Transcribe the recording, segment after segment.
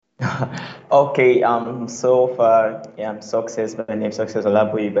Okay, so far, yeah, I'm Success by name, Success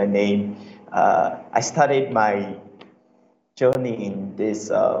Olaboyi by name. I started my journey in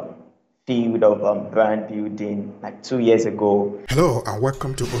this field of brand building like 2 years ago. Hello and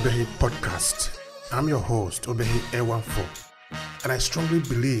welcome to Obehi Podcast. I'm your host, Obehi A14, and I strongly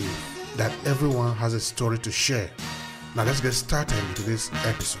believe that everyone has a story to share. Now let's get started into this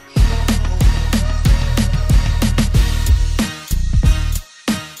episode.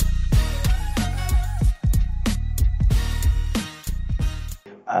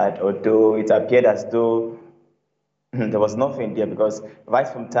 And although it appeared as though there was nothing there, because right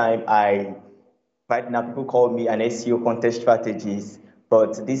from time right now people call me an SEO content strategist,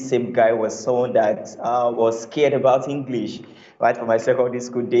 but this same guy was someone that was scared about English. Right from my secondary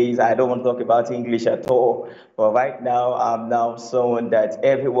school days, I don't want to talk about English at all. But right now, I'm now someone that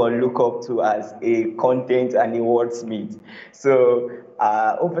everyone look up to as a content and a wordsmith. So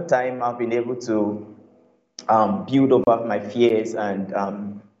over time, I've been able to build over my fears and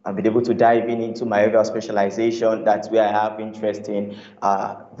I've been able to dive into my area of specialization. That's where I have interest in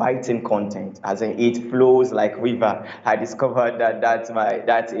writing content, as in it flows like river. I discovered that that's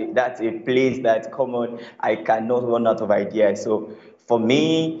a place that common. I cannot run out of ideas. So for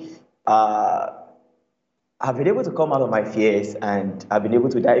me, I've been able to come out of my fears and I've been able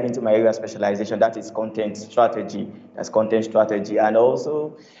to dive into my area of specialization. That is content strategy. That's content strategy, and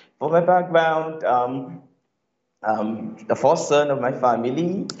also for my background. The first son of my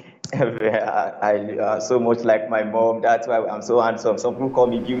family. I so much like my mom. That's why I'm so handsome. Some people call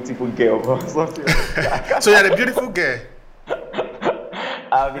me beautiful girl or something like So that. you're a beautiful girl.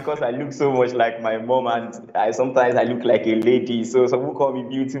 Because I look so much like my mom, and I sometimes I look like a lady. So some people call me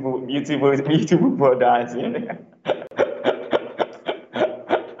beautiful, beautiful, beautiful brothers.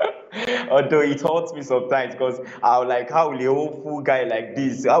 Although it hurts me sometimes because I'm like, how will a whole full guy like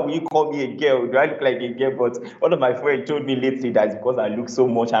this? How will you call me a girl? Do I look like a girl? But one of my friends told me lately that it's because I look so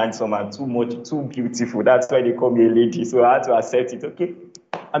much handsome and too beautiful. That's why they call me a lady. So I had to accept it. Okay,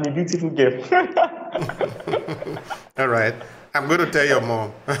 I'm a beautiful girl. All right. I'm going to tell your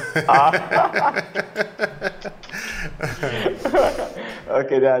mom.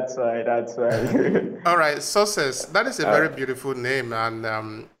 Okay, that's fine. That's fine. All right, Success. That is a very beautiful name,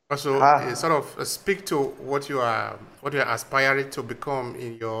 and also ah, sort of speak to what you are aspiring to become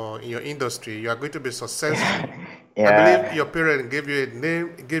in your industry. You are going to be successful. I believe yeah. your parent gave you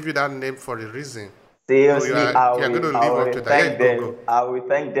that name for a reason. So Seriously, you are going to I live up to will that. Yeah, thank go them. go. I will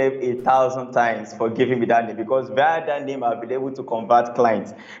thank them 1,000 times for giving me that name, because via that name I've been able to convert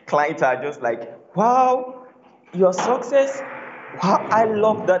clients. Clients are just like, wow, your success. Wow, I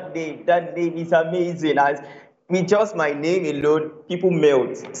love that name. That name is amazing. As with just my name alone, people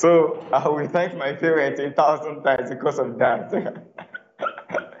melt. So I will thank my parents 1,000 times because of that.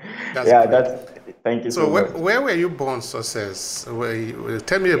 That's Yeah, great. that's. Thank you So so much. where were you born, Success?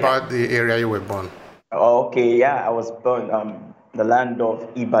 Tell me Yeah. about the area you were born. Okay, yeah, I was born the land of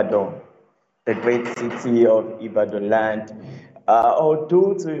Ibadan, the great city of Ibadan land.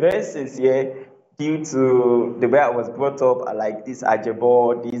 Although to be very sincere, due to the way I was brought up, I like this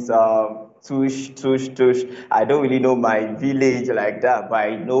Ajabo, this tush. I don't really know my village like that, but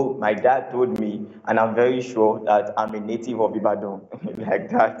I know my dad told me, and I'm very sure that I'm a native of Ibadan, like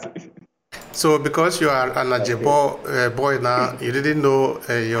that. So because you are an Okay. Ajebo boy now, you didn't know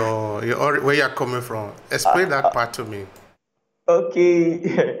where you are coming from. Explain that part to me.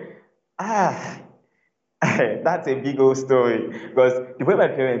 Okay. ah, that's a big old story, because the way my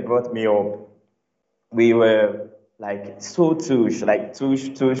parents brought me up, we were like so tush, like tush.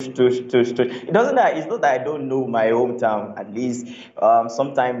 It's not that I don't know my hometown. At least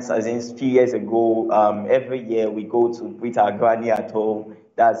sometimes, as in a few years ago, every year we go to greet our granny at home.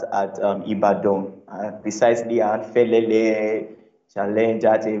 That's at Ibadan, precisely at Felele, Challenge,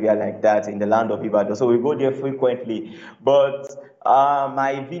 that area like that in the land of Ibadan. So we go there frequently. But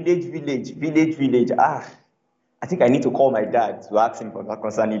my village. I think I need to call my dad to ask him for that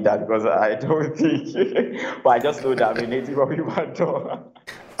concerning that, because I don't think. But I just know that I'm a native of Ibadan. Or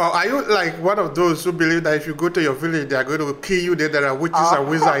are you like one of those who believe that if you go to your village, they are going to kill you? There are witches and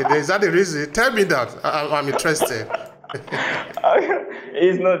wizards there. Is that the reason? Tell me that. I'm interested.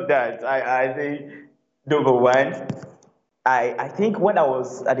 It's not that. I think number one, I think when I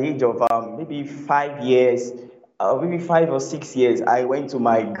was at the age of maybe 5 years, maybe 5 or 6 years, I went to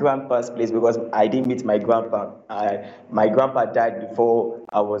my grandpa's place because I didn't meet my grandpa. My grandpa died before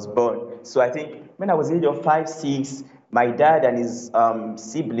I was born. So I think when I was the age of 5, 6, my dad and his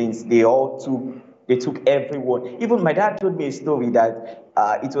siblings, they took everyone. Even my dad told me a story that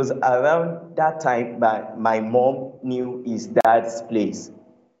it was around that time my mom knew his dad's place.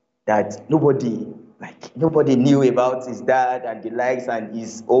 that nobody knew about his dad and the likes and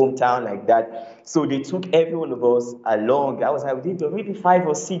his hometown like that. So they took every one of us along. I was like, maybe 5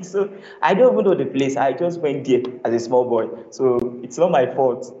 or 6. So I don't even know the place. I just went there as a small boy. So it's not my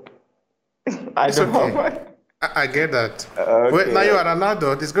fault. I It's don't know okay. why. I get that. Well, now you Okay. are an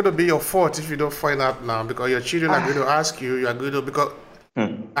adult. It's going to be your fault if you don't find out now, because your children are going to ask you. You are going to, because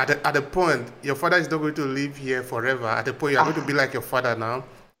Hmm. at the point your father is not going to live here forever. At the point you are going to be like your father now.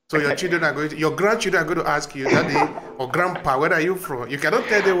 So your children are going to, your grandchildren are going to ask you, Daddy or Grandpa, where are you from? You cannot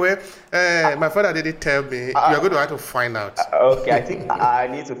tell them where. My father didn't tell me. You are going to have to find out. Okay, I think I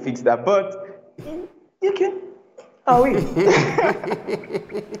need to fix that. But you can. I will.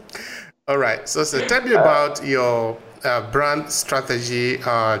 All right. So tell me about your brand strategy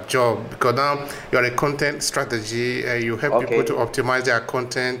job, because now you're a content strategy. You help people to Okay. optimize their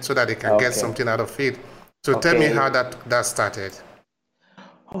content so that they can get Okay. something out of it. So tell me how Okay. that started.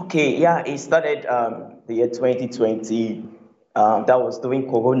 Okay, yeah, it started the year 2020. That was during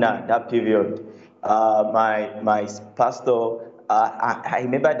Corona, that period. My pastor, I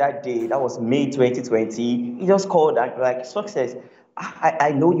remember that day, that was May 2020. He just called and like, Success,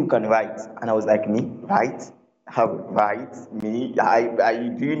 I know you can write. And I was like, me, write? How right? Me?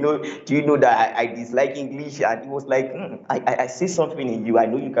 Do you know that I dislike English? And he was like, I see something in you. I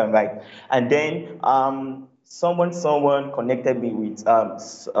know you can write. And then someone connected me with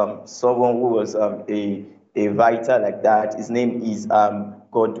someone who was a writer like that. His name is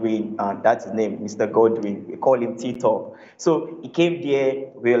Godwin, and that's his name, Mr. Godwin. We call him T-Top. So he came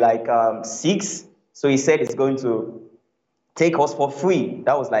there. We were like 6. So he said he's going to take us for free.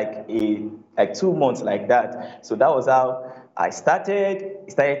 That was like 2 months like that. So that was how I started.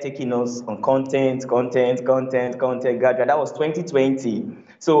 He started taking us on content. Gradually, that was 2020.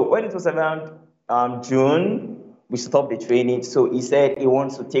 So when it was around June, we stopped the training. So he said he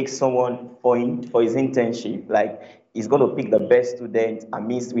wants to take someone for his internship. Like he's going to pick the best student. I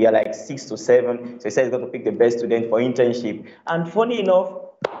mean, we are like 6 to 7. So he said he's going to pick the best student for internship. And funny enough,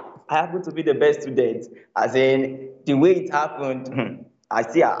 I happen to be the best student. As in, the way it happened, I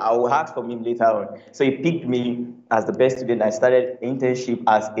will ask from him later on. So he picked me as the best student. I started internship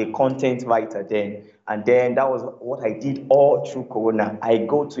as a content writer then. And then that was what I did all through Corona. I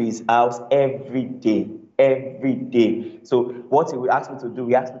go to his house every day. Every day. So what he would ask me to do,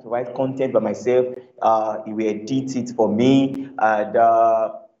 he asked me to write content by myself. He will edit it for me, and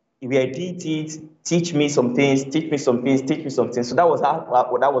if you edit it, teach me some things, teach me some things, teach me some things. So that was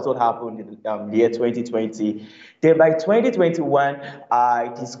what happened in the year 2020. Then by 2021, I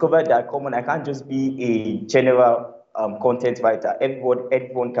discovered that common I can't just be a general content writer.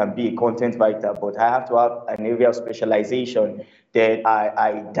 Everyone can be a content writer, but I have to have an area of specialization. Then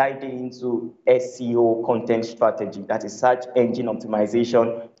I dived into SEO content strategy, that is search engine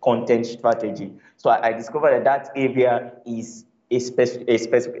optimization content strategy. So I discovered that area is a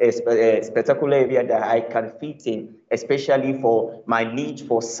spectacular area that I can fit in, especially for my need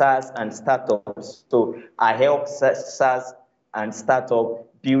for SaaS and startups. So I help SaaS and startup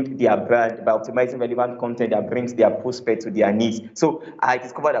build their brand by optimizing relevant content that brings their prospect to their needs. So I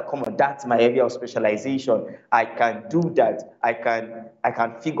discovered that come on, that's my area of specialization. I can do that. I can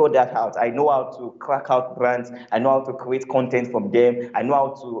figure that out. I know how to crack out brands. I know how to create content from them. I know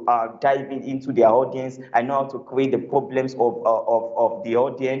how to dive into their audience. I know how to create the problems of the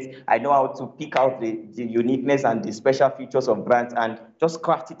audience. I know how to pick out the uniqueness and the special features of brands and just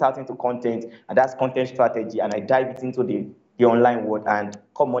craft it out into content. And that's content strategy. And I dive it into the online world and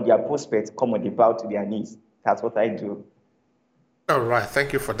come on their prospects, come on the bow to their knees. That's what I do. All right,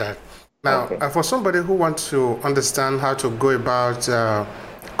 thank you for that. Now, Okay. for somebody who wants to understand how to go about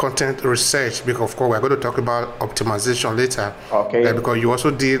content research, because of course we're going to talk about optimization later, Okay. because you also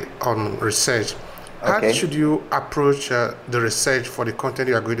did on research. How Okay. should you approach the research for the content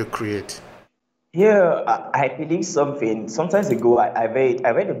you are going to create? Yeah, I believe something. Sometimes ago, I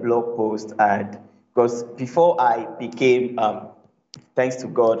read a blog post, and because before I became, thanks to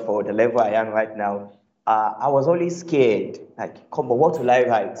God for the level I am right now, I was always scared. Like, come on, what will I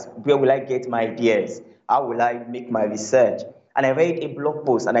write? Where will I get my ideas? How will I make my research? And I read a blog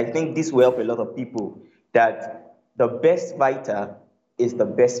post, and I think this will help a lot of people that the best writer is the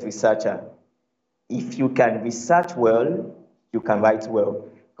best researcher. If you can research well, you can write well.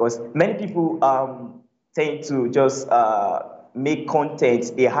 Because many people tend to just make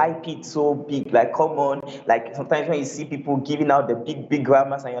content, they hype it so big, like come on, like sometimes when you see people giving out the big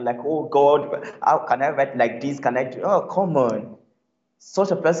grammars and you're like, oh God, how can I write like this? Can I do? Oh, come on.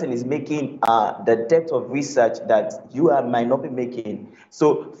 Such a person is making the depth of research that you might not be making.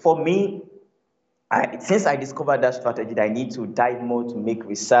 So for me, since I discovered that strategy, that I need to dive more to make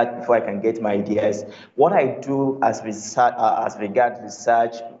research before I can get my ideas. What I do as research, as regards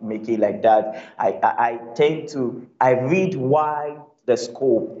research making like that, I tend to I read why the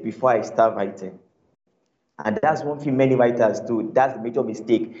scope before I start writing. And that's one thing many writers do. That's the major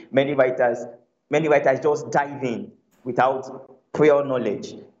mistake. Many writers just dive in without prior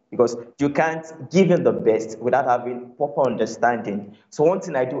knowledge, because you can't give them the best without having proper understanding. So one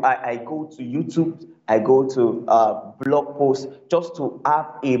thing I do, I go to YouTube, I go to blog posts just to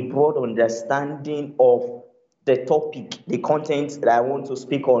have a broad understanding of the topic, the content that I want to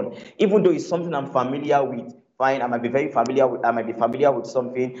speak on. Even though it's something I'm familiar with, fine, I might be familiar with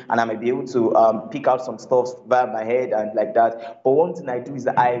something, and I might be able to pick out some stuff by my head and like that. But one thing I do is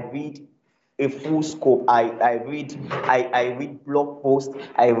that I read a full scope. I read blog posts,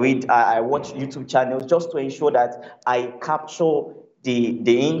 I watch YouTube channels just to ensure that I capture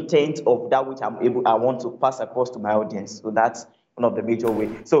the intent of that which I want to pass across to my audience. So that's one of the major ways.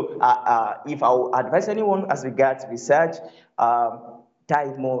 So if I would advise anyone as regards research,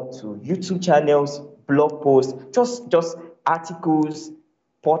 dive more to YouTube channels, blog posts, just articles,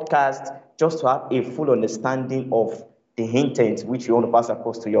 podcasts, just to have a full understanding of the intent which you want to pass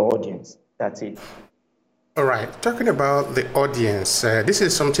across to your audience. That's it. All right. Talking about the audience, this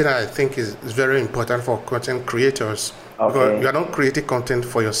is something that I think is very important for content creators. Okay. Because you are not creating content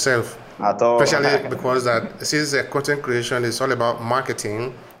for yourself. At all. Especially because that since content creation is all about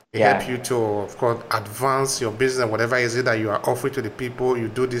marketing, it helps you to, of course, advance your business, whatever is it that you are offering to the people. You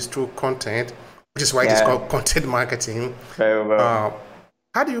do this through content, which is why it is called content marketing. Very well.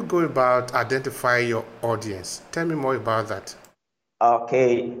 How do you go about identifying your audience? Tell me more about that.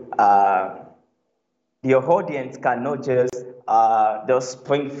 Okay. Your audience cannot just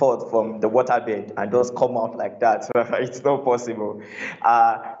spring forth from the waterbed and just come out like that. It's not possible.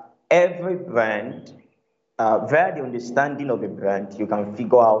 Every brand, via the understanding of a brand, you can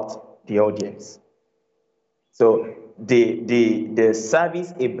figure out the audience. So the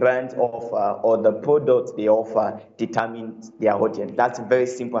service a brand offer or the product they offer determines their audience. That's very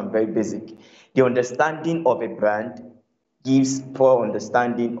simple and very basic. The understanding of a brand gives poor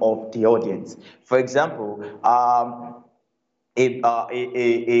understanding of the audience. For example, a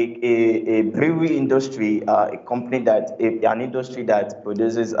brewery industry, a company an industry that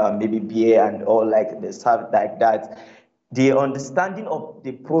produces maybe beer and all like the stuff like that, the understanding of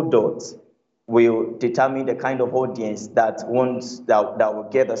the product will determine the kind of audience that will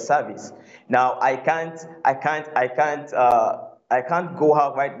get the service. Now, I can't go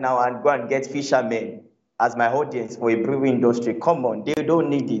out right now and go and get fishermen as my audience for a brewery industry. Come on, they don't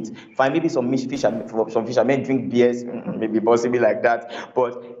need it. Fine, maybe some fishermen drink beers, maybe possibly like that.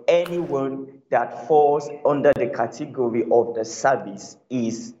 But anyone that falls under the category of the service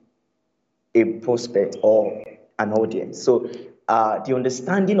is a prospect or an audience. So the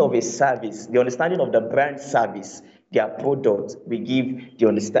understanding of a service, the understanding of the brand service, their product, we give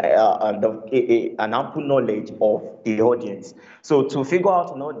an ample knowledge of the audience. So to figure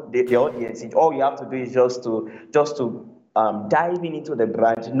out the audience, all you have to do is just to dive into the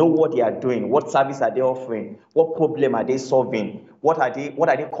brand, know what they are doing, what service are they offering, what problem are they solving, what are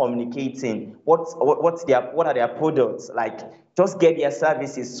they communicating, what are their products like. Just get their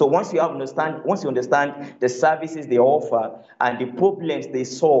services. So once you understand the services they offer and the problems they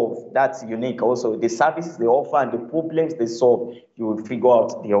solve, that's unique also. The services they offer and the problems they solve, you will figure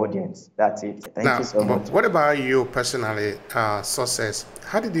out the audience. That's it. Thank you so much. What about you personally, Success?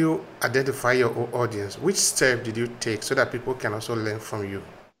 How did you identify your audience? Which step did you take so that people can also learn from you?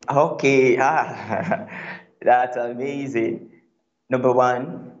 Okay, that's amazing. Number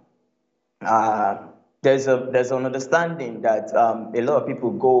one, there's an understanding that a lot of people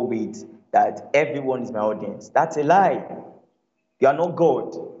go with, that everyone is my audience. That's a lie. You are not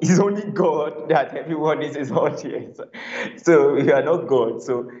God. It's only God that everyone is his audience. So you are not God.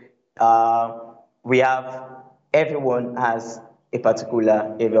 So everyone has a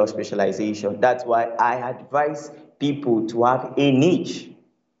particular area of specialization. That's why I advise people to have a niche.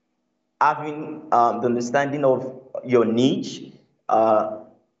 Having the understanding of your niche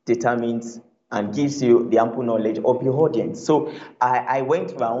determines and gives you the ample knowledge of your audience. So I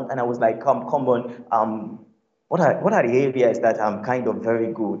went around and I was like, come on, what are the areas that I'm kind of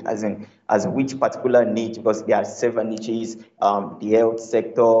very good, as which particular niche, because there are several niches, the health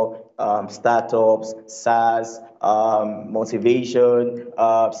sector, startups, SaaS, motivation,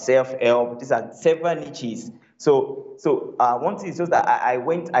 self-help. These are several niches. So one thing is just that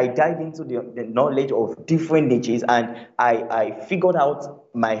I dived into the knowledge of different niches, and I figured out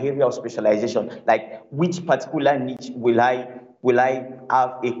my area of specialization, like which particular niche will I will I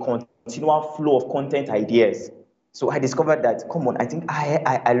have a continual flow of content ideas? So I discovered that, come on, I think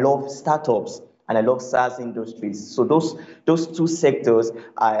I love startups and I love SaaS industries. So those two sectors,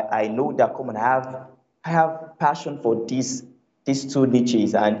 I know that, come on, I have passion for these two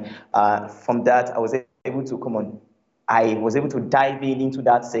niches, and from that I was able to, come on, I was able to dive in into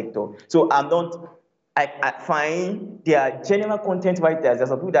that sector. So I'm not. I find there are general content writers. There's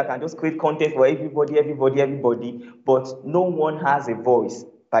some people that can just create content for everybody, but no one has a voice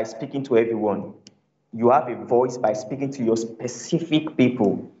by speaking to everyone. You have a voice by speaking to your specific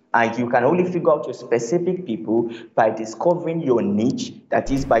people. And you can only figure out your specific people by discovering your niche,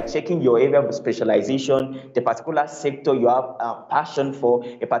 that is, by checking your area of specialization, the particular sector you have passion for,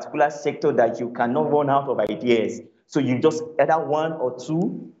 a particular sector that you cannot run out of ideas. So you just either one or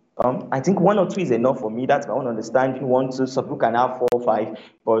two. I think one or two is enough for me. That's my own understanding. One, two, some people can have 4 or 5,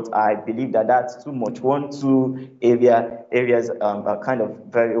 but I believe that that's too much. 1, 2 areas are kind of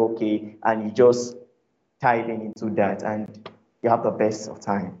very okay, and you just diving into that, and you have the best of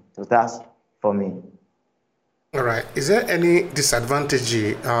time. So that's for me. All right. Is there any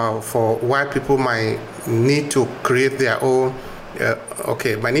disadvantage for why people might need to create their own,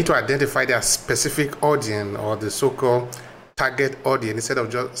 might need to identify their specific audience or the so-called target audience instead of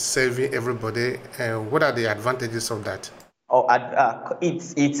just serving everybody? What are the advantages of that? Oh,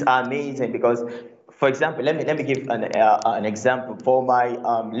 it's amazing because, for example, let me give an example for my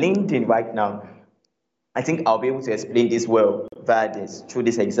LinkedIn right now. I think I'll be able to explain this well through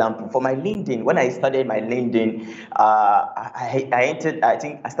this example. For my LinkedIn, when I started my LinkedIn, I entered, I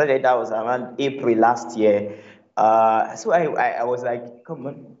think I started, that was around April last year. So I was like, come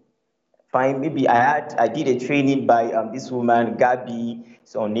on, fine. Maybe I did a training by this woman, Gabby,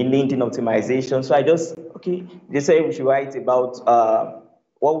 so on LinkedIn optimization. So I just, okay, they say we should write about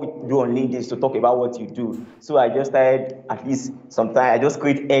what we do on LinkedIn is to talk about what you do. So I just started, at least sometimes I just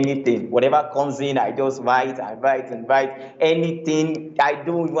create anything. Whatever comes in, I just write anything. I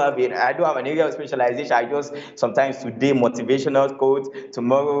don't have an area of specialization. I just, sometimes today motivational quotes,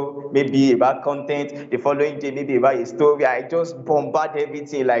 tomorrow maybe about content, the following day maybe about a story. I just bombard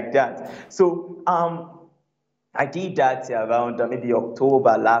everything like that. So I did that around maybe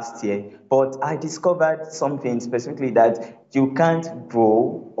October last year, but I discovered something specifically, that you can't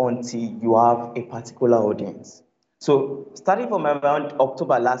grow until you have a particular audience. So starting from around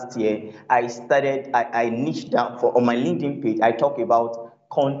October last year, I niched down on my LinkedIn page. I talk about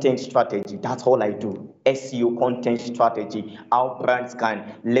content strategy. That's all I do. SEO content strategy, how brands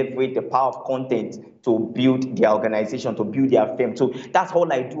can leverage the power of content to build their organization, to build their firm. So that's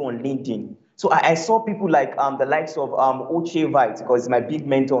all I do on LinkedIn. So I saw people like the likes of Oche Wright, because he's my big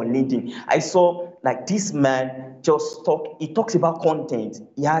mentor on LinkedIn. I saw like this man he talks about content.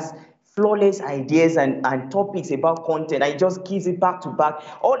 He has flawless ideas and topics about content. And he just gives it back to back.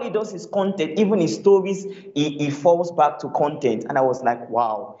 All he does is content. Even his stories, he falls back to content. And I was like,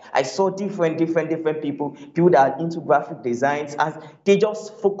 wow. I saw different people that are into graphic designs, and they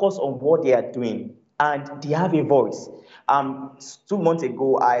just focus on what they are doing. And they have a voice. 2 months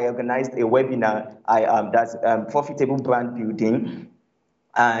ago, I organized a webinar. That's profitable brand building,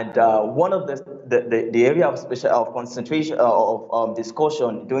 and one of the area of concentration of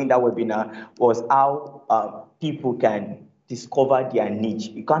discussion during that webinar was how people can discover their niche.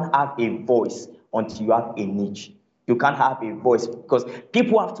 You can't have a voice until you have a niche. You can't have a voice because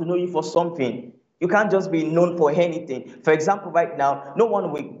people have to know you for something. You can't just be known for anything. For example, right now, no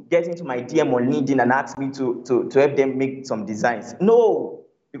one will get into my DM on LinkedIn and ask me to help them make some designs. No,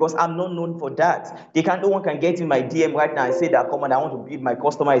 because I'm not known for that. No one can get in my DM right now and say that, come on, I want to build my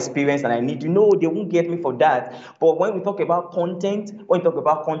customer experience and I need to know. They won't get me for that. But when we talk about content, when you talk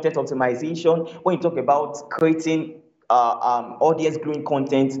about content optimization, when you talk about creating audience growing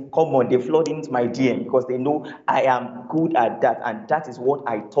content, come on, they flood into my DM because they know I am good at that, and that is what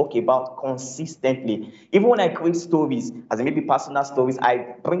I talk about consistently. Even when I create stories, as maybe personal stories,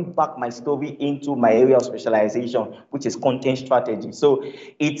 I bring back my story into my area of specialization, which is content strategy. So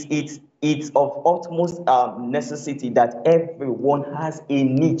it's of utmost necessity that everyone has a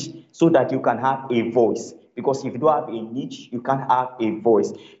niche so that you can have a voice. Because if you don't have a niche, you can't have a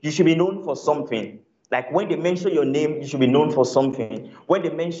voice. You should be known for something. Like when they mention your name, you should be known for something. When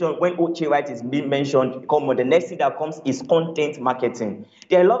Oche Wright is being mentioned, come on, the next thing that comes is content marketing.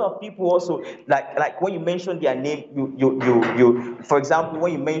 There are a lot of people also, like when you mention their name, you for example,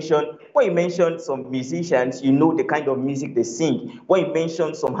 when you mention some musicians, you know the kind of music they sing. When you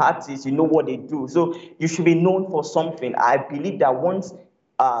mention some artists, you know what they do. So you should be known for something. I believe that once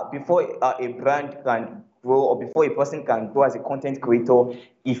before a brand can grow, or before a person can grow as a content creator,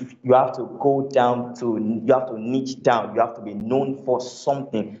 if you have to go down to, you have to niche down, you have to be known for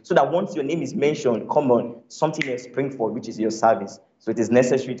something, so that once your name is mentioned, come on, something will spring forward, which is your service. So it is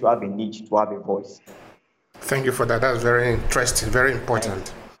necessary to have a niche, to have a voice. Thank you for that. That's very interesting, very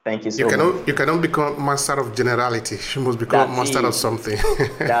important. Thank you so much. You cannot become master of generality. You must become master of something.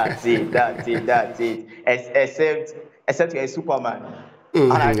 That's it. Except you're a Superman.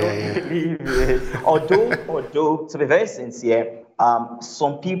 And I don't believe it. Although, to be very sincere,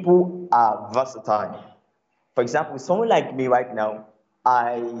 some people are versatile. For example, someone like me right now,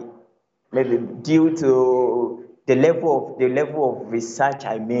 maybe due to the level of research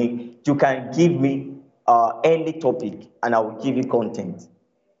I make, you can give me any topic and I will give you content.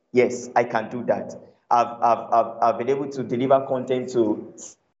 Yes, I can do that. I've been able to deliver content to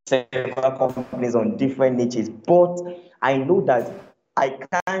several companies on different niches, but I know that I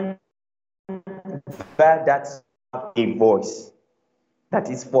can't bear that have a voice. That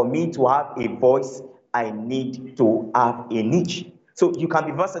is, for me to have a voice, I need to have a niche. So you can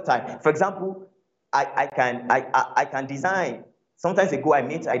be versatile. For example, I can design. Sometimes ago, I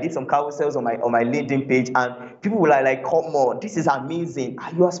did some carousels on my LinkedIn page, and people were like, "Come on, this is amazing!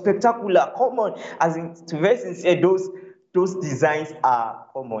 You are spectacular! Come on!" As in, to be very sincere, those designs are,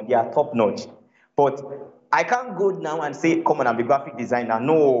 come on, they are top notch. But I can't go now and say, "Come on, I'm a graphic designer."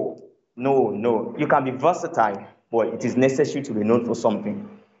 No. You can be versatile, but it is necessary to be known for something.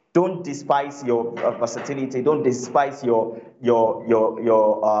 Don't despise your versatility. Don't despise your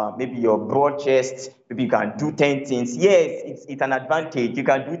maybe your broad chest. Maybe you can do 10 things. Yes, it's an advantage. You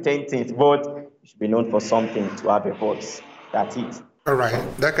can do 10 things, but you should be known for something to have a voice. That's it. All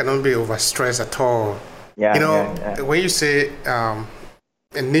right, that cannot be overstressed at all. Yeah. When you say a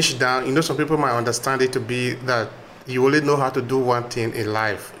niche down, some people might understand it to be that you only know how to do one thing in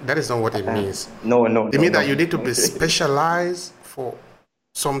life. That is not what it means. No. It means that you need to be specialized for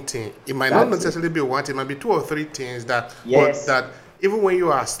something. It might not necessarily be one thing, it might be 2 or 3 things that, yes. But that even when you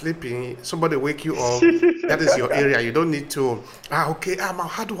are sleeping, somebody wake you up, that is your area. You don't need to, how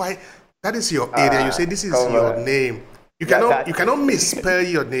do I, that is your area. You say, this is your name. You cannot misspell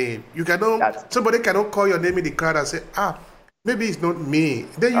your name. Somebody cannot call your name in the crowd and say, maybe it's not me.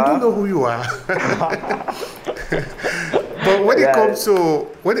 Then you don't know who you are. But when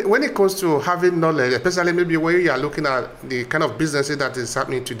it comes to having knowledge, especially maybe when you are looking at the kind of businesses that is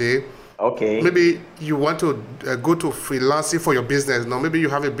happening today, okay, maybe you want to go to freelancing for your business. Now, maybe you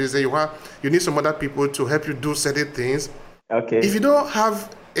have a business, you need some other people to help you do certain things. Okay. If you don't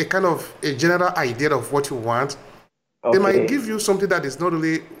have a kind of a general idea of what you want, they might give you something that is not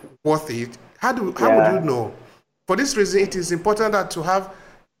really worth it. How would you know? For this reason, it is important that to have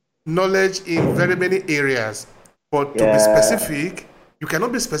knowledge in very many areas. But to be specific, you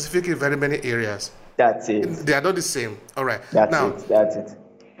cannot be specific in very many areas. That's it. They are not the same. All right. That's it.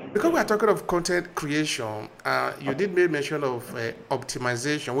 Because we are talking of content creation, you did make mention of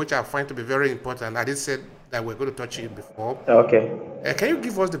optimization, which I find to be very important. I did say that we're going to touch it before. Okay. Can you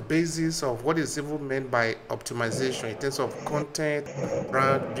give us the basis of what is even meant by optimization in terms of content,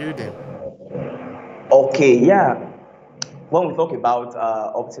 brand building? Okay, yeah. When we talk about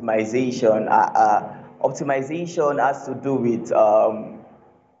optimization, optimization has to do with how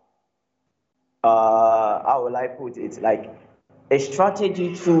will I put it? Like a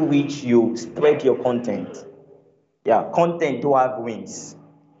strategy through which you spread your content. Yeah, content do have wings.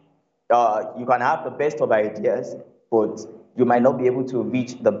 You can have the best of ideas, but you might not be able to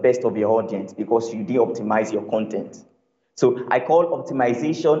reach the best of your audience because you didn't optimize your content. So I call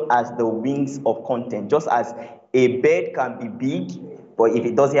optimization as the wings of content. Just as a bird can be big, but if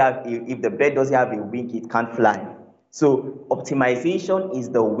the bird doesn't have a wing, it can't fly. So optimization is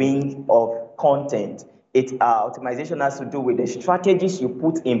the wing of content. Optimization has to do with the strategies you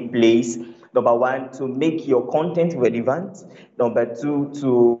put in place. Number 1, to make your content relevant. Number 2,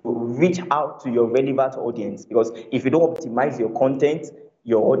 to reach out to your relevant audience. Because if you don't optimize your content,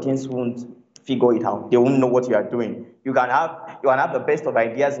 your audience won't figure it out. They won't know what you are doing. You can have the best of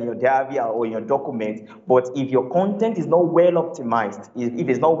ideas in your diary or in your document, but if your content is not well optimized, if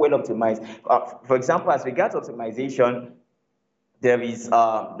it's not well optimized, for example, as regards optimization, there is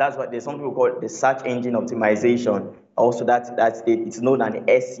there's something we call the search engine optimization. Also, it's known as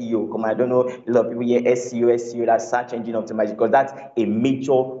SEO. Come, I don't know, a lot of people hear SEO, that's search engine optimization, because that's a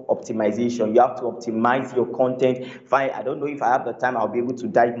major optimization. You have to optimize your content. Fine, I don't know if I have the time, I'll be able to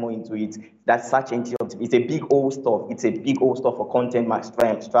dive more into it. That search engine optimization, it's a big old stuff. It's a big old stuff for content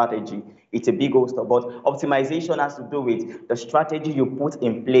strategy. It's a big old stuff. But optimization has to do with the strategy you put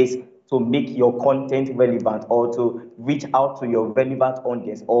in place to make your content relevant or to reach out to your relevant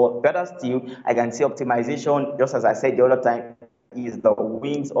audience. Or better still, I can say optimization, just as I said the other time, is the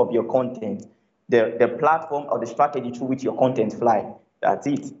wings of your content, the platform or the strategy through which your content fly. That's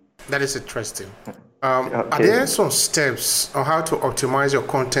it. That is interesting. Are Okay. there some steps on how to optimize your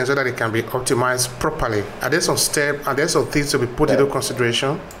content so that it can be optimized properly? Are there some steps? Are there some things to be put into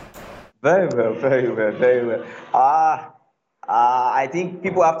consideration? Very well, very well, very well. I think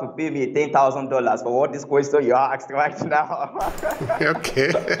people have to pay me $10,000 for what this question you asked right now.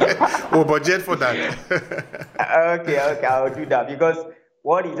 Okay. We'll budget for that. Okay, I'll do that because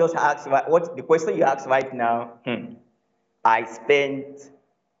what you just asked, what the question you asked right now, I spent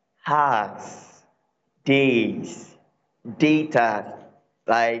hours, days, data,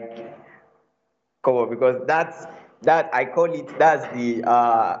 like come on, because that I call it that's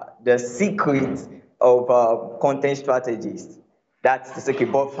the secret of content strategists. That's the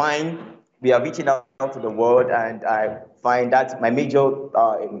secret. But fine, we are reaching out to the world, and I find that my major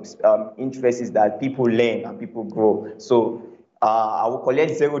interest is that people learn and people grow. So I will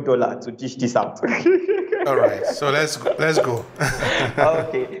collect $0 to teach this out. All right. So let's go.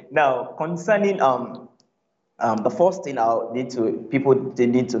 Okay. Now concerning the first thing they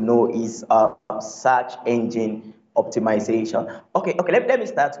need to know is search engine optimization. Okay. Let me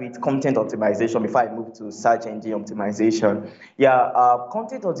start with content optimization before I move to search engine optimization. Yeah,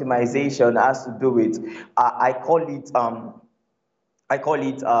 content optimization has to do with I call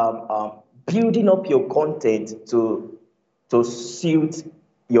it building up your content to suit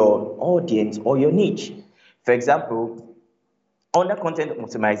your audience or your niche. For example, under content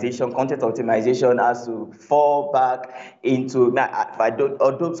optimization has to fall back into. I don't,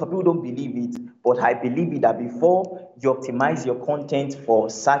 although some people don't believe it, but I believe it that before you optimize your content for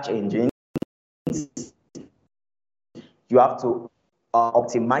search engines, you have to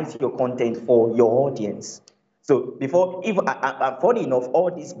optimize your content for your audience. So before, even funny enough, all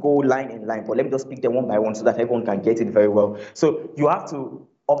these go line in line, but let me just pick them one by one so that everyone can get it very well. So you have to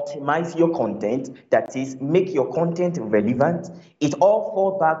optimize your content, that is, make your content relevant. It all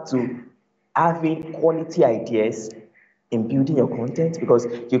falls back to having quality ideas in building your content, because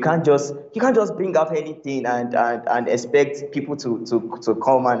you can't just bring out anything and expect people to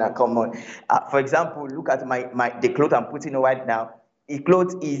come on. For example, look at the clothes I'm putting on right now. The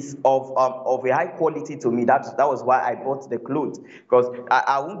clothes is of a high quality to me. That was why I bought the clothes, because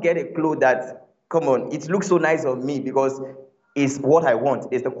I won't get a clothes that, come on, it looks so nice on me because it's what I want.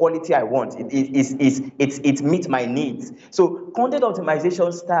 It's the quality I want. It meets my needs. So content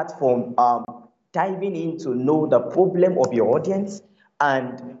optimization starts from diving in to know the problem of your audience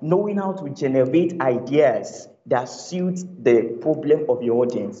and knowing how to generate ideas that suit the problem of your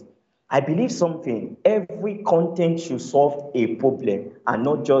audience. I believe something, every content should solve a problem and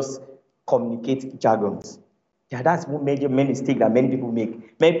not just communicate jargons. Yeah, that's one major mistake that many people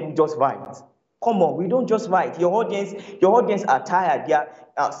make. Many people just write. Come on, we don't just write. Your audience are tired. Their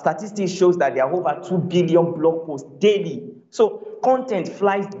statistics shows that there are over 2 billion blog posts daily. So content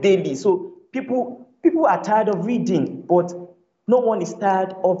flies daily. So people are tired of reading, but no one is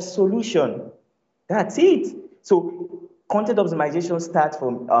tired of solution. That's it. So content optimization starts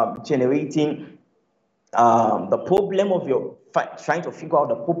from generating the problem of trying to figure out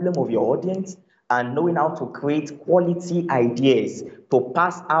the problem of your audience and knowing how to create quality ideas to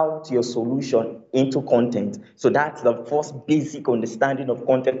pass out your solution into content. So that's the first basic understanding of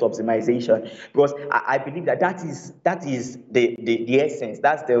content optimization, because I believe that is the essence.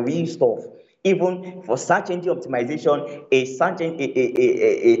 That's the real stuff. Even for search engine optimization,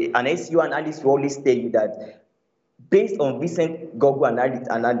 an SEO analyst will always tell you that based on recent Google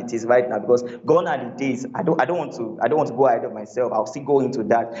analytics right now, because gone are the days. I don't want to go ahead of myself. I'll still go into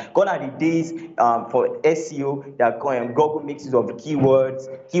that. Gone are the days for SEO that Google makes use of keywords.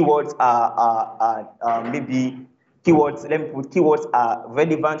 Keywords are maybe keywords. Let me put keywords are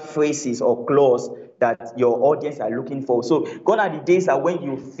relevant phrases or clause that your audience are looking for. So gone are the days that when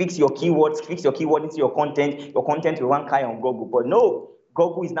you fix your keyword into your content will rank high on Google. But no,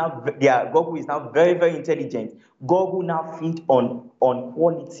 Google is now very, very intelligent. Google now feed on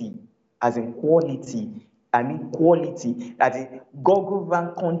quality, as in quality. I mean quality. As in Google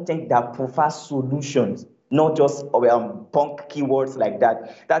rank content that provides solutions, not just punk keywords like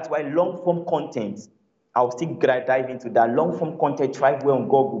that. That's why long form content, I'll still dive into that. Long form content thrive well on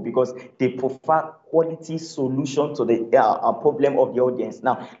Google because they provide quality solution to the problem of the audience.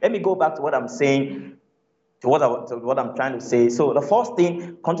 Now, let me go back to what I'm saying, to what I'm trying to say. So the first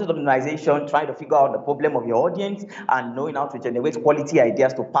thing, content optimization, trying to figure out the problem of your audience and knowing how to generate quality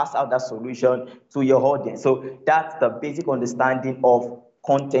ideas to pass out that solution to your audience. So that's the basic understanding of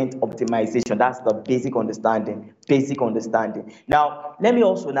content optimization. That's the basic understanding. Basic understanding. Now, let me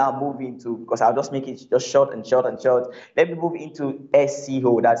also now move into, because I'll just make it just short and short and short. Let me move into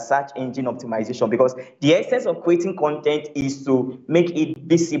SEO, that's search engine optimization, because the essence of creating content is to make it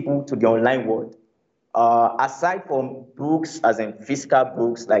visible to the online world. Aside from books, as in physical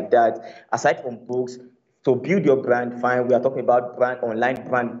books like that, aside from books, to build your brand, fine. We are talking about online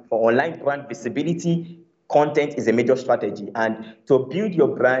brand. For online brand visibility, content is a major strategy. And to build your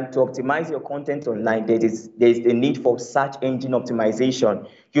brand, to optimize your content online, there is the need for search engine optimization.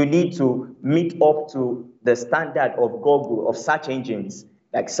 You need to meet up to the standard of Google, of search engines.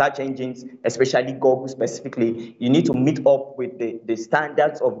 Like search engines, especially Google specifically, you need to meet up with the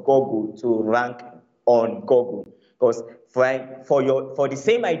standards of Google to rank on Google. Because for the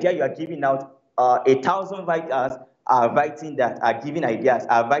same idea you are giving out, 1,000 writers are writing that, are giving ideas,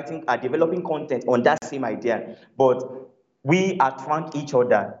 are developing content on that same idea. But we outrank each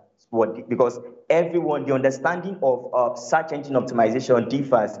other. Because everyone, the understanding of search engine optimization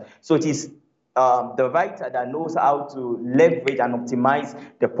differs. So it is the writer that knows how to leverage and optimize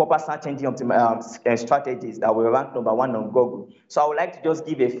the proper search engine strategies that will rank number one on Google. So I would like to just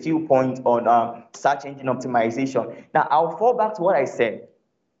give a few points on search engine optimization. Now, I'll fall back to what I said.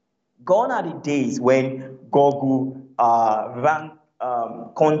 Gone are the days when Google ranked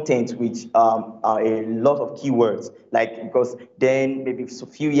content with a lot of keywords. Like, because then maybe a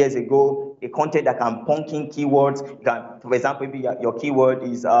few years ago, a content that can punk in keywords, for example, maybe your keyword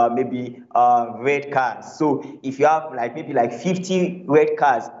is maybe red cars. So if you have maybe 50 red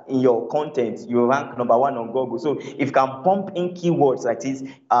cars in your content, you rank number one on Google. So if you can pump in keywords like this,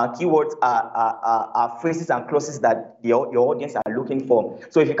 keywords are phrases and clauses that your audience are looking for.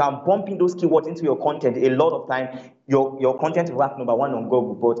 So if you can pump in those keywords into your content, a lot of time your content will rank number one on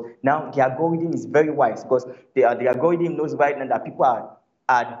Google. But now the algorithm is very wise, because the algorithm knows right now that people are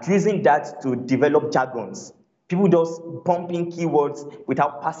using that to develop jargons. People just pumping keywords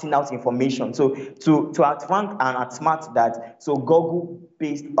without passing out information. So to outrank and outsmart that, so Google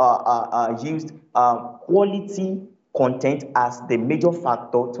based used quality content as the major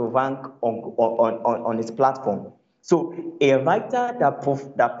factor to rank on its platform. So a writer that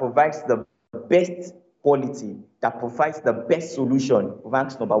provides the best quality, that provides the best solution,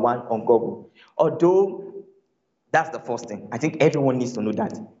 ranks number one on Google. Although that's the first thing. I think everyone needs to know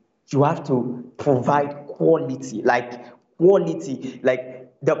that. You have to provide quality, like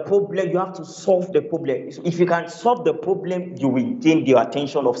the problem, you have to solve the problem. If you can solve the problem, you will gain the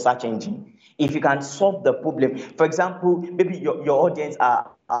attention of search engine. If you can solve the problem, for example, maybe your audience are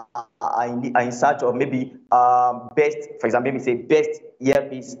in search of maybe best, for example, maybe say best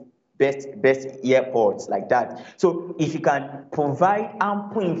earpiece, best earpods, like that. So if you can provide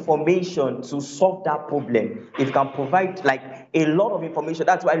ample information to solve that problem, if you can provide a lot of information,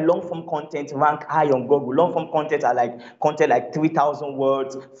 that's why long form content rank high on Google. Long form content are content 3,000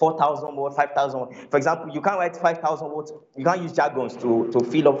 words, 4,000 words, 5,000 words. For example, you can't write 5,000 words, you can't use jargons to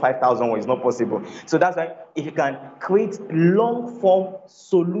fill up 5,000 words. It's not possible. So that's why if you can create long form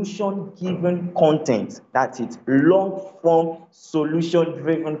solution given content, that's it, long form solution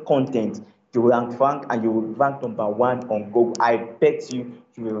driven content, you will rank and you will rank number one on Google. I bet you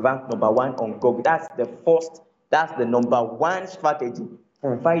will rank number one on Google. That's the number one strategy,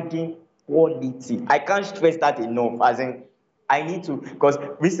 providing quality. I can't stress that enough. As in, I need to, because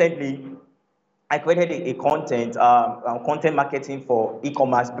recently I created a content, content marketing for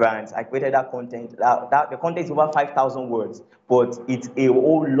e-commerce brands. I created that content. The content is over 5,000 words, but it's a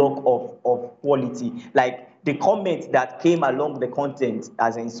whole lot of quality. The comments that came along the content,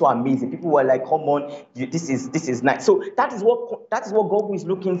 as in, so amazing. People were like, "Come on, this is nice." So that is what Google is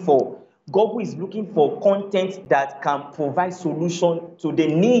looking for. Google is looking for content that can provide solution to the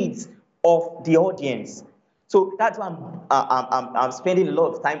needs of the audience. So that's why I'm spending a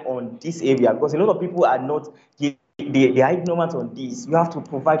lot of time on this area, because a lot of people are not, they are ignorant on this. You have to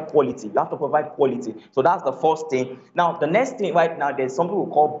provide quality. You have to provide quality. So that's the first thing. Now, the next thing right now, there's something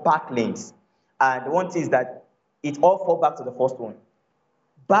we call backlinks. And the one thing is that it all falls back to the first one.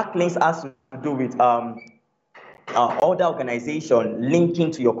 Backlinks has to do with other organization linking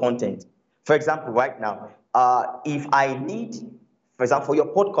to your content. For example, right now, if I need, for example, for your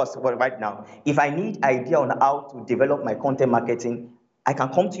podcast right now, if I need idea on how to develop my content marketing, I can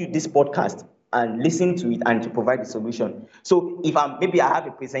come to you this podcast and listen to it and to provide the solution. So if maybe I have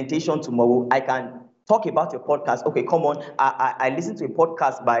a presentation tomorrow, I can talk about your podcast. Okay, come on. I listened to a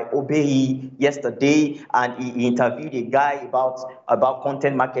podcast by Obey yesterday, and he interviewed a guy about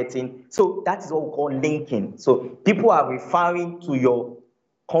content marketing. So that is what we call linking. So people are referring to your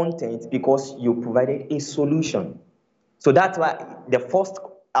content because you provided a solution. So that's why the first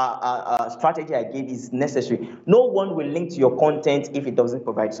strategy I gave is necessary. No one will link to your content if it doesn't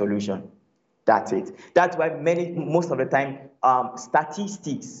provide solution. That's it. That's why most of the time,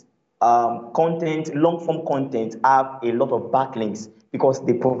 statistics, content, long form content have a lot of backlinks because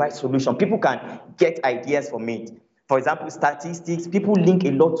they provide solution. People can get ideas from it. For example, statistics, people link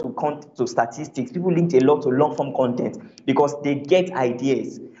a lot to statistics. People link a lot to long form content because they get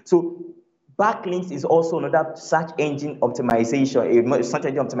ideas. So backlinks is also another search engine optimization, a search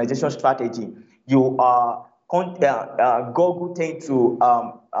engine optimization strategy. You Google tend to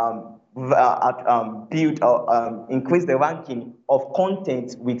build or increase the ranking of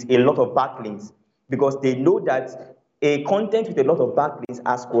content with a lot of backlinks because they know that a content with a lot of backlinks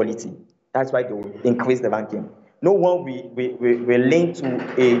has quality. That's why they will increase the ranking. No one will link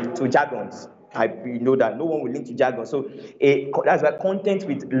to jargons. We know that no one will link to jargon. So that's why content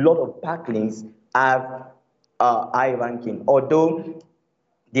with a lot of backlinks have high ranking. Although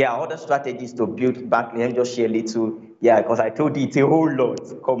there are other strategies to build backlinks. Let me just share a little. Yeah, because I told you it's a whole lot.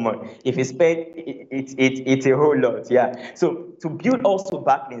 Come on. If you spend it's a whole lot. Yeah. So to build also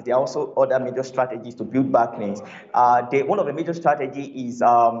backlinks, there are also other major strategies to build backlinks. One of the major strategy is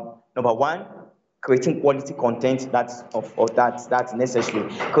number one, creating quality content. That's necessary.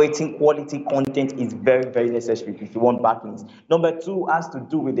 Creating quality content is very, very necessary if you want backlinks. Number two has to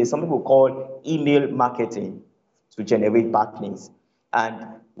do with something we call email marketing to generate backlinks. And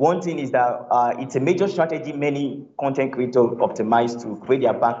one thing is that it's a major strategy many content creators optimize to create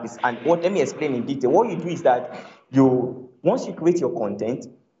their backlinks. And let me explain in detail. What you do is that once you create your content,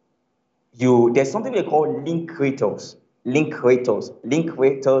 there's something they call link creators. Link creators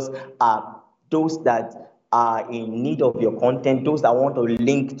are those that are in need of your content, those that want to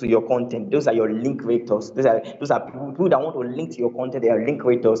link to your content. Those are your link creators. Those are people that want to link to your content. They are link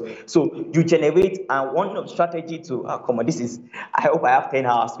creators. So you generate one of strategy to come on. I hope I have 10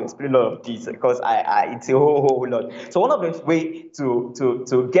 hours to explain all of this because it's a whole lot. So one of the way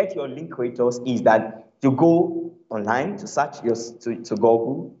to get your link creators is that you go online to search to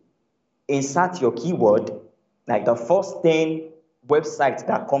Google, insert your keyword, like the first 10 websites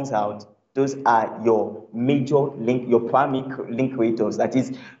that comes out. Those are your major link, your primary link creators. That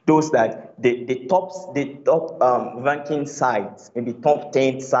is, those that the top ranking sites, maybe top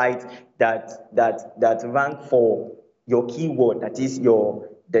 10 sites that rank for your keyword. That is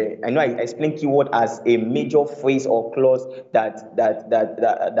I know I explain keyword as a major phrase or clause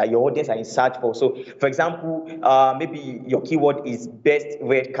that your audience are in search for. So, for example, maybe your keyword is best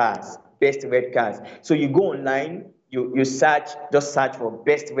red cars. Best red cars. So you go online. You just search for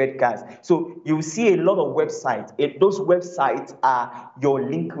best red cars. So you see a lot of websites. Those websites are your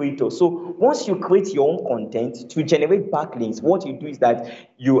link creators. So once you create your own content to generate backlinks, what you do is that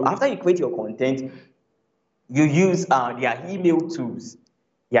after you create your content, you use their email tools.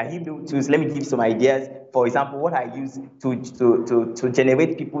 Let me give you some ideas. For example, what I use to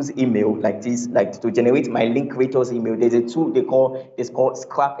generate people's email like this, like to generate my link creators' email. There's a tool it's called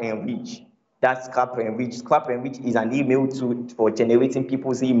Scrap and Reach. That's Scrap and Reach. Scrap and Reach is an email tool for generating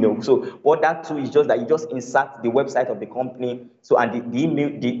people's email. So what that tool is just that you just insert the website of the company. So and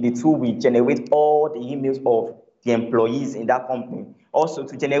the tool will generate all the emails of the employees in that company. Also,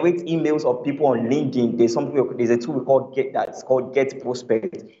 to generate emails of people on LinkedIn, there's a tool we call that's called Get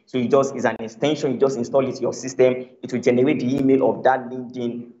Prospect. So it's an extension. You just install it to your system. It will generate the email of that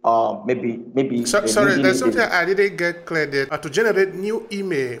LinkedIn. Maybe. Sorry, there's something I didn't get clear there. To generate new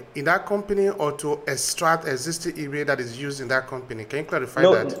email in that company or to extract existing email that is used in that company. Can you clarify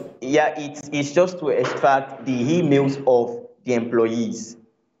that? Yeah, it's just to extract the emails of the employees.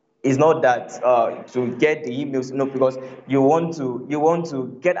 It's not that to get the emails, because you want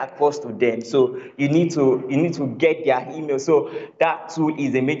to get across to them. So you need to get their email. So that tool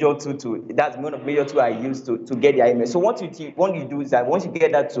is a major tool that's one of the major tools I use to get their email. So what you do is that once you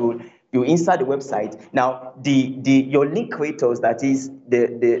get that tool, you insert the website. Now your link creators, that is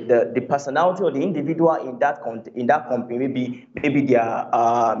the personality or the individual in that company, maybe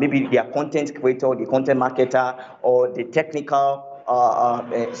their content creator, the content marketer, or the technical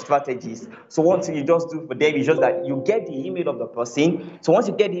strategies. So one thing you just do for them is just that you get the email of the person. So once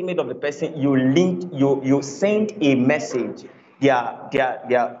you get the email of the person, you send a message, their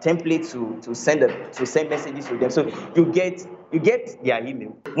template to send messages to them. So you get their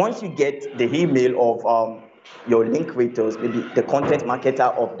email. Once you get the email your link creators, maybe the content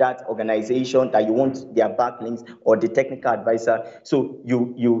marketer of that organization that you want their backlinks, or the technical advisor. So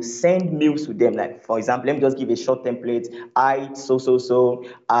you send mails to them. Like, for example, let me just give a short template. I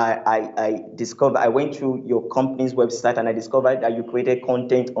went through your company's website and I discovered that you created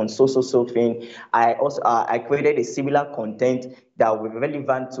content on so thing. I created a similar content that will be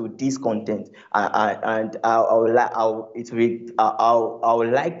relevant to this content, and I would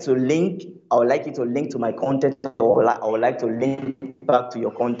like to link. I would like you to link to my content, or I would like to link back to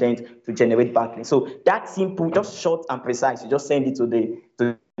your content to generate backlinks. So that's simple, just short and precise. You just send it to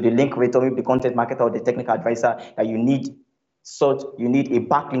the link creator, maybe the content marketer or the technical advisor that you need a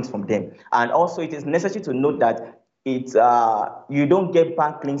backlinks from them. And also, it is necessary to note that you don't get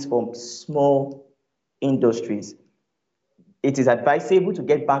backlinks from small industries. It is advisable to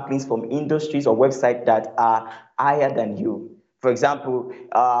get backlinks from industries or websites that are higher than you. For example,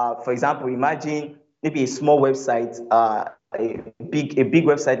 imagine maybe a small website, a big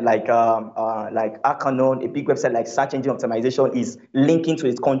website like Arcanon, a big website like Search Engine Optimization is linking to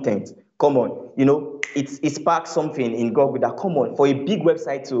its content. Come on, it sparks something in Google that, come on, for a big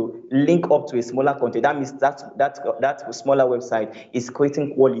website to link up to a smaller content, that means that smaller website is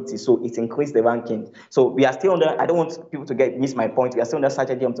creating quality, so it increases the ranking. So we are still under, I don't want people to miss my point, we are still under Search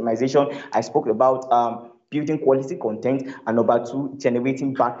Engine Optimization. I spoke about building quality content, and number two,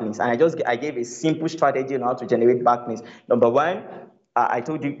 generating backlinks. And I gave a simple strategy on how to generate backlinks. Number one, I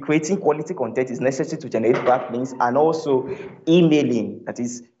told you creating quality content is necessary to generate backlinks, and also emailing, that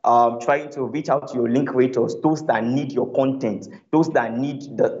is trying to reach out to your link creators, those that need your content, those that need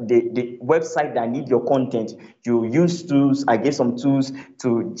the website that need your content. You use tools. I gave some tools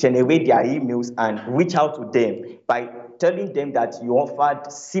to generate their emails and reach out to them by telling them that you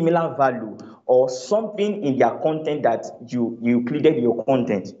offered similar value or something in their content that you included in your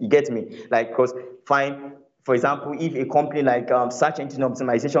content. You get me? Like, because fine, for example, if a company like Search Engine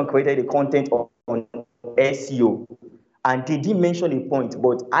Optimization created a content on SEO, and they didn't mention a point,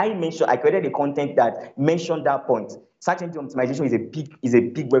 but I created a content that mentioned that point. Search Engine Optimization is a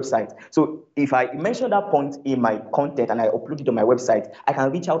big website. So if I mention that point in my content and I upload it on my website, I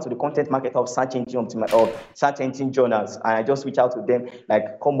can reach out to the content marketer of Search Engine Journals, and I just reach out to them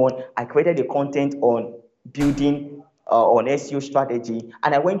like, come on, I created a content on building on SEO strategy,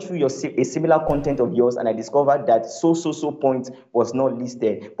 and I went through a similar content of yours, and I discovered that so point was not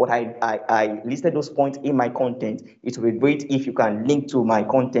listed, but I listed those points in my content. It will be great if you can link to my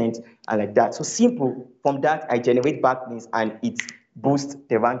content and like that. So simple. From that, I generate backlinks, and it boosts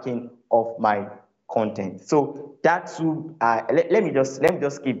the ranking of my content. So that too, let me just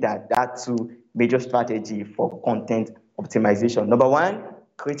skip that. That too, major strategy for content optimization. Number one,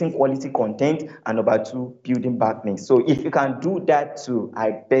 creating quality content, and number two, building backlinks. So if you can do that too,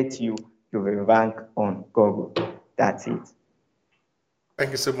 I bet you will rank on Google. That's it.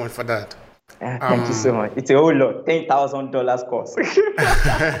 Thank you so much for that. Thank you so much. It's a whole lot. $10,000 course.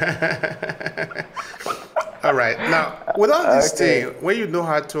 All right. Now, with all this thing, when you know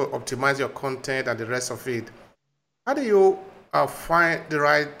how to optimize your content and the rest of it, how do you find the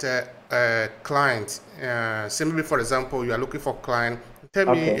right client? Similarly, for example, you are looking for a client. Tell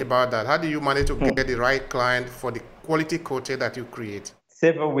me about that. How do you manage to get the right client for the quality content that you create?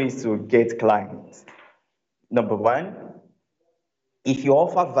 Several ways to get clients. Number one, if you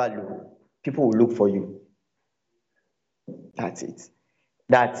offer value, people will look for you. That's it.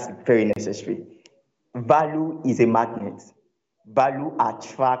 That's very necessary. Value is a magnet. Value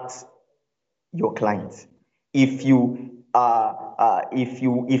attracts your clients. If you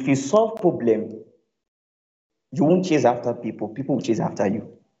solve problem, you won't chase after people. People will chase after you.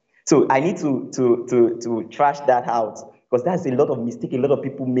 So I need to trash that out, because that's a lot of mistake a lot of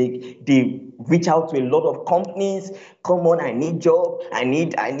people make. They reach out to a lot of companies. Come on, I need job. I'm a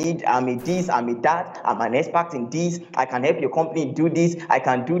this, I'm a that. I'm an expert in this. I can help your company do this. I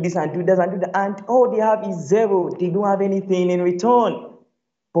can do this and do this and do that. And all they have is zero. They don't have anything in return.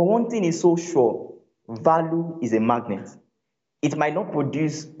 But one thing is so sure: value is a magnet. It might not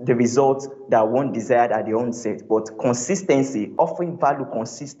produce the results that one desired at the onset, but consistency, offering value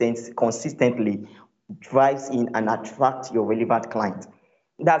consistently, drives in and attracts your relevant client.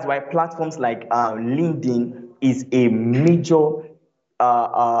 That's why platforms like LinkedIn is a major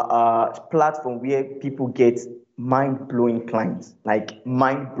platform where people get mind-blowing clients, like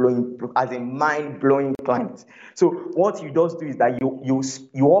mind-blowing clients. So what you just do is that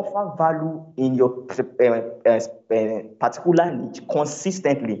you offer value in your particular niche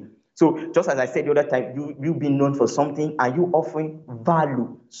consistently. So just as I said the other time, you've been known for something, and you offering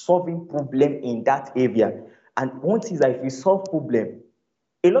value, solving problem in that area. And one thing is that if you solve problem,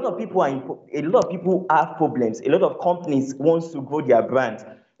 A lot of people have problems. A lot of companies wants to grow their brand.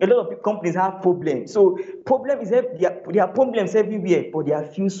 A lot of companies have problems. So there are problems everywhere, but there are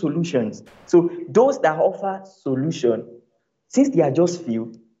few solutions. So those that offer solution, since they are just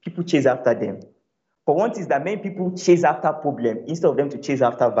few, people chase after them. For one thing is that many people chase after problem instead of them to chase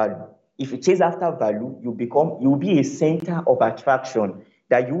after value. If you chase after value, you will be a center of attraction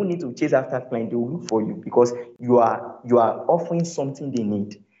that you will need to chase after client. They will look for you because you are offering something they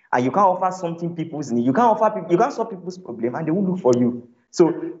need. And you can't offer something people's need. You can't solve people's problem and they will look for you.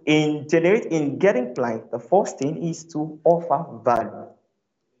 So in getting client, the first thing is to offer value.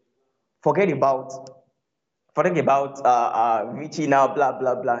 Forget about reaching out, blah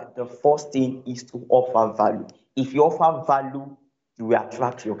blah blah. The first thing is to offer value. If you offer value, you will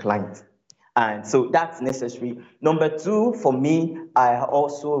attract your clients, and so that's necessary. Number two, for me, I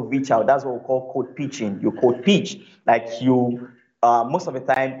also reach out. That's what we call code pitching. You code pitch, like you. Most of the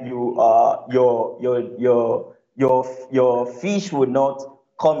time, your fish will not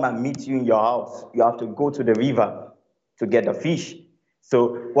come and meet you in your house. You have to go to the river to get the fish.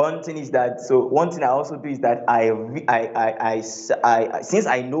 So one thing I also do is that since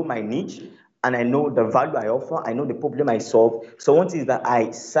I know my niche and I know the value I offer, I know the problem I solve. So one thing is that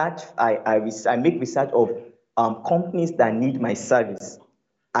I make research of companies that need my service,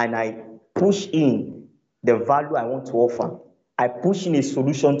 and I push in the value I want to offer. I push in a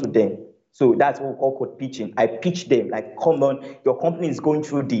solution to them. So that's what we call code pitching. I pitch them like, come on, your company is going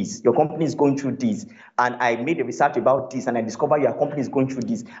through this. Your company is going through this. And I made a research about this and I discovered your company is going through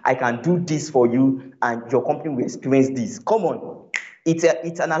this. I can do this for you and your company will experience this. Come on. It's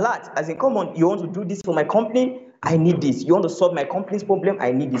an alert. As in, come on, you want to do this for my company? I need this. You want to solve my company's problem?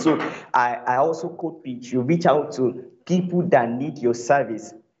 I need this. So I also code pitch. You reach out to people that need your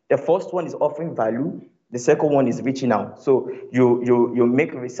service. The first one is offering value. The second one is reaching out. So you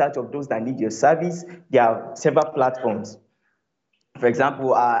make research of those that need your service. There are several platforms. For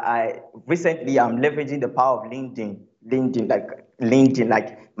example, I recently I'm leveraging the power of LinkedIn. LinkedIn,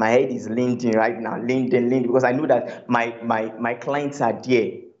 like my head is LinkedIn right now. LinkedIn, because I know that my clients are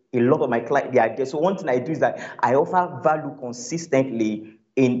there. A lot of my clients they are there. So one thing I do is that I offer value consistently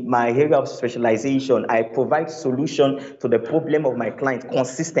in my area of specialization. I provide solution to the problem of my client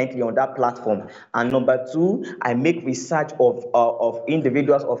consistently on that platform. And number two, I make research of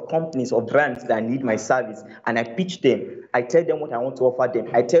individuals, of companies, or brands that need my service, and I pitch them. I tell them what I want to offer them.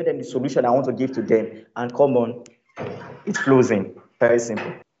 I tell them the solution I want to give to them, and come on, it's closing. Very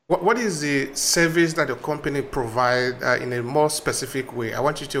simple. What is the service that your company provide in a more specific way? I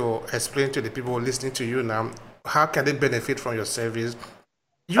want you to explain to the people listening to you now. How can they benefit from your service?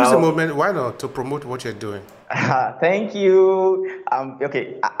 Use the moment, why not, to promote what you're doing? Thank you.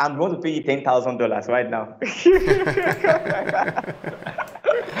 Okay, I'm going to pay you $10,000 right now.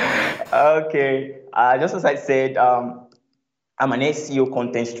 Okay. Just as I said, I'm an SEO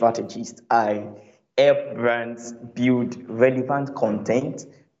content strategist. I help brands build relevant content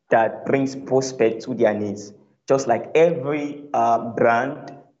that brings prospect to their needs. Just like every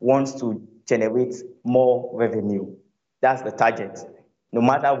brand wants to generate more revenue. That's the target. No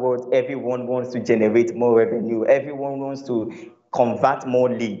matter what, everyone wants to generate more revenue. Everyone wants to convert more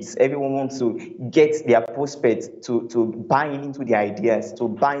leads. Everyone wants to get their prospects to buying into their ideas, to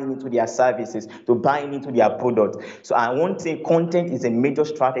buying into their services, to buying into their product. So I want to say content is a major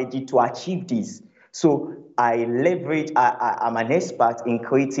strategy to achieve this. So I'm an expert in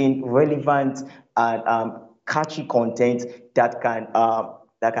creating relevant and catchy content that can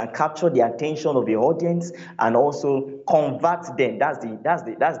capture the attention of the audience and also convert them. That's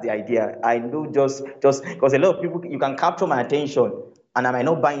the idea. I know just because a lot of people, you can capture my attention and I might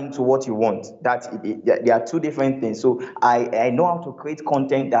not buy into what you want. There are two different things. So I know how to create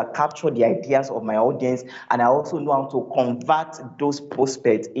content that capture the ideas of my audience, and I also know how to convert those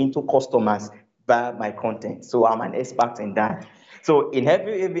prospects into customers via my content. So I'm an expert in that. So in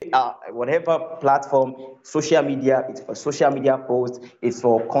every whatever platform, social media, it's for social media posts, it's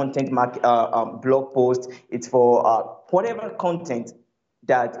for content blog posts, it's for whatever content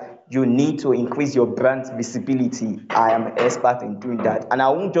that you need to increase your brand visibility. I am an expert in doing that, and I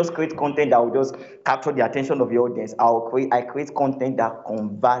won't just create content that will just capture the attention of the audience. I create content that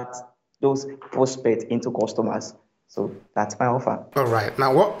converts those prospects into customers. So that's my offer. All right.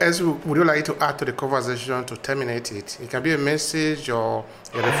 Now, what else would you like to add to the conversation to terminate it? It can be a message or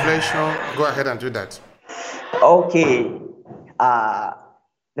a reflection. Go ahead and do that. Okay.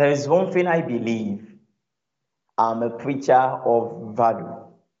 There is one thing I believe. I'm a preacher of value.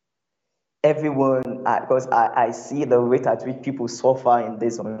 Everyone, because I see the rate at which people suffer in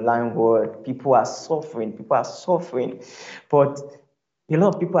this online world. People are suffering. But A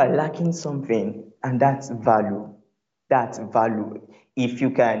lot of people are lacking something, and that's value. That's value. If you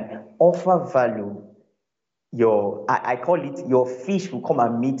can offer value, I call it your fish will come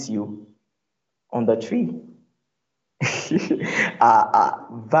and meet you on the tree.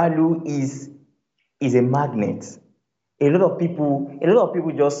 Value is a magnet. A lot of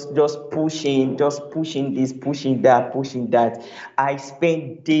people just pushing this, pushing that, pushing that. I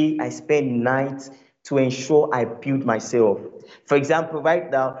spend nights to ensure I build myself. For example,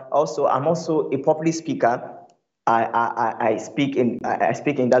 right now, also I'm also a public speaker. I speak I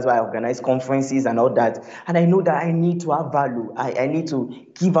speak in, that's why I organize conferences and all that. And I know that I need to have value. I need to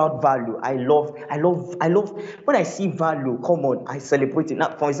give out value. I love when I see value, come on, I celebrate it. Now,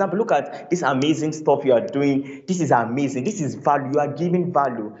 for example, look at this amazing stuff you are doing. This is amazing. This is value. You are giving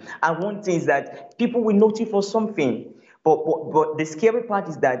value. And one thing is that people will note you for something. But the scary part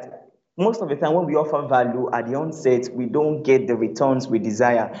is that most of the time when we offer value at the onset, we don't get the returns we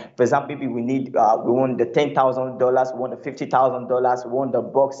desire. For example, maybe we want the $10,000, we want the $50,000, we want the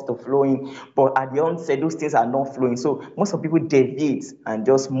bucks to flow in, but at the onset those things are not flowing. So most of people deviate and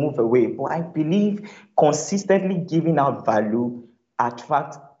just move away. But I believe consistently giving out value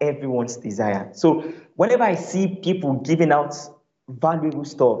attracts everyone's desire. So whenever I see people giving out valuable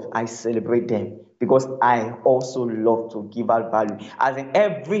stuff, I celebrate them because I also love to give out value. As in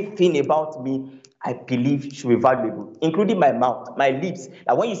everything about me, I believe should be valuable, including my mouth, my lips.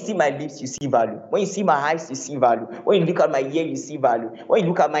 Like when you see my lips, you see value. When you see my eyes, you see value. When you look at my ear, you see value. When you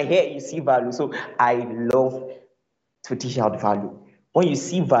look at my hair, you see value. So I love to teach out value. When you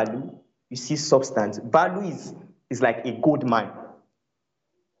see value, you see substance. Value is like a gold mine.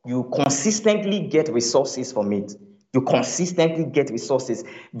 You consistently get resources from it. You consistently get resources.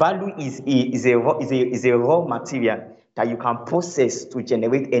 Value is a raw material that you can process to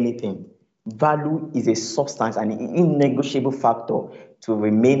generate anything. Value is a substance and an innegotiable factor to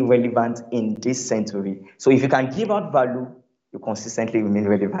remain relevant in this century. So if you can give out value, you consistently remain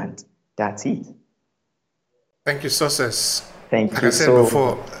relevant. That's it. Thank you, Success. Thank like you I said so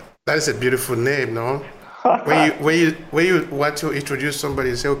before, that is a beautiful name, no? when you want to introduce somebody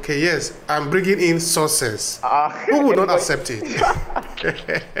and say, okay, yes, I'm bringing in Success, who would not accept it?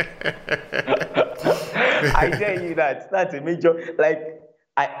 I tell you that's a major, like,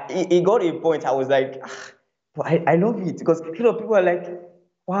 it got a point, I was like, but I love it because people are like,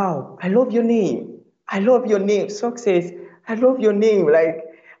 wow, I love your name. I love your name, Success. I love your name. Like,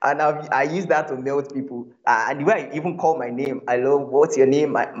 and I use that to melt people. And the way I even call my name, I love, what's your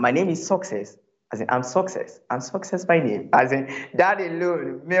name? My name is Success. As in, I'm Success. I'm Success by name. As in, that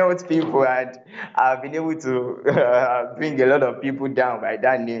alone melts people, and I've been able to bring a lot of people down by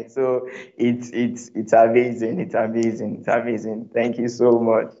that name. So it's amazing. It's amazing. It's amazing. Thank you so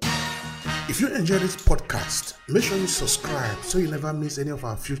much. If you enjoy this podcast, make sure you subscribe so you never miss any of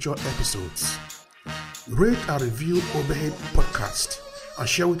our future episodes. Rate and review Obehe Podcast and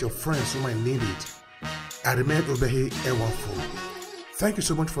share with your friends who might need it. I remain Obehe Ewanfo. Thank you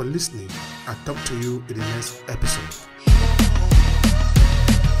so much for listening. I'll talk to you in the next episode.